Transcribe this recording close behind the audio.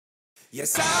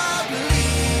Yes, I believe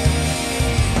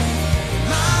in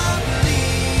my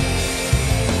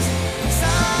beliefs. Yes,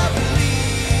 I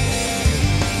believe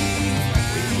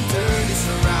we can turn this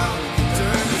around. We can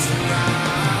turn this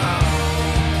around.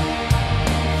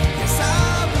 Yes,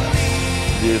 I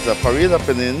believe. There's a parade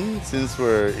happening since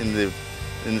we're in the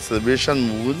celebration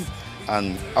mood,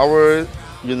 and our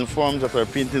uniforms that are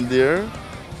painted there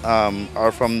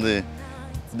are from the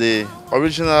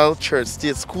original church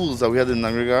state schools that we had in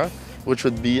Dangriga, which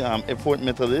would be Effort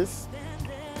Methodist,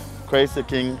 Christ the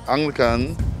King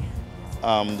Anglican,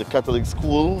 the Catholic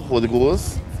School, Holy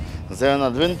Ghost, Zion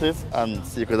Adventist, and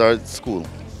Sacred Heart School.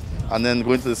 And then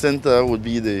going to the center would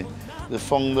be the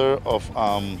founder of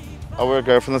our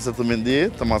Garifuna Settlement Day,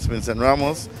 Thomas Vincent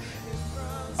Ramos,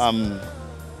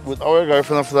 with our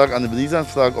Garifuna flag and the Belizean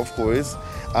flag, of course,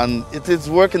 and it is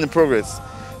work in progress.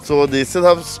 So they still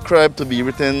have scribe to be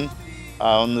written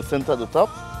on the center at the top,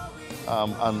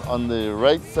 and on the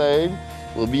right side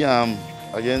will be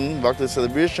again back to the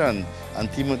celebration and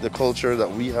theme with the culture that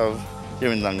we have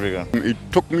here in Dangriga. It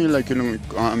took me like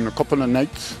a couple of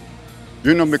nights,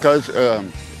 because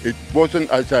it wasn't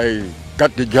as I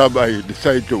got the job I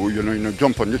decided to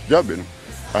jump on this job.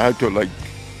 I had to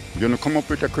come up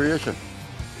with a creation,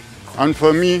 and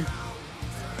for me,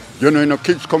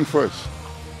 kids come first.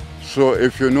 So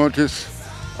if you notice,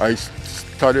 I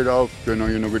started off,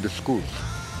 with the schools.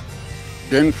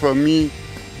 Then for me,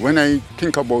 when I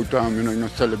think about,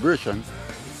 celebration,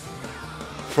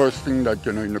 first thing that,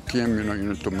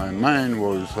 came, to my mind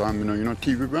was,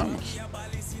 TV dramas.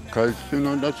 Because,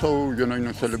 that's how,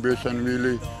 celebration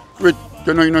really, with,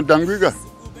 Dangriga,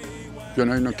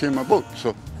 came about.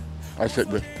 So I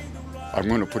said, well, I'm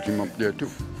going to put him up there too.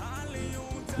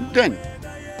 Then,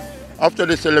 after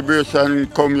the celebration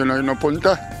come,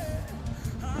 Punta.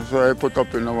 So I put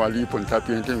up, Ali Punta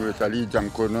painting with Ali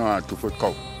Jankono and 2-foot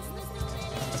cow.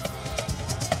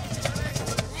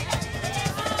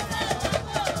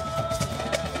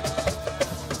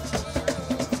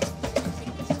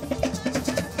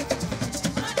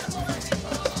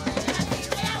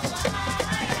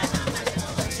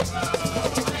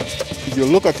 You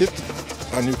look at it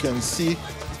and you can see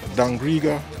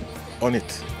Dangriga on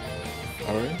it.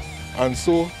 All right? And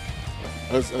so,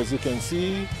 as you can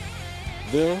see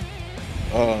there,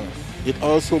 it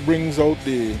also brings out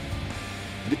the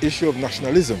issue of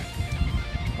nationalism.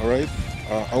 All right?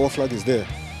 Our flag is there.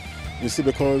 You see,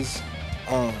 because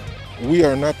we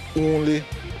are not only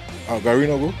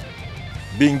Garinago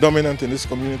being dominant in this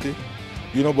community,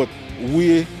 but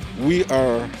we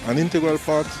are an integral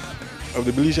part of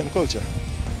the Belizean culture,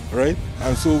 right?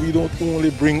 And so we don't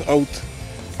only bring out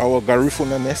our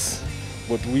Garifuna-ness,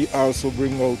 but we also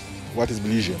bring out what is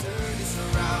Belizean.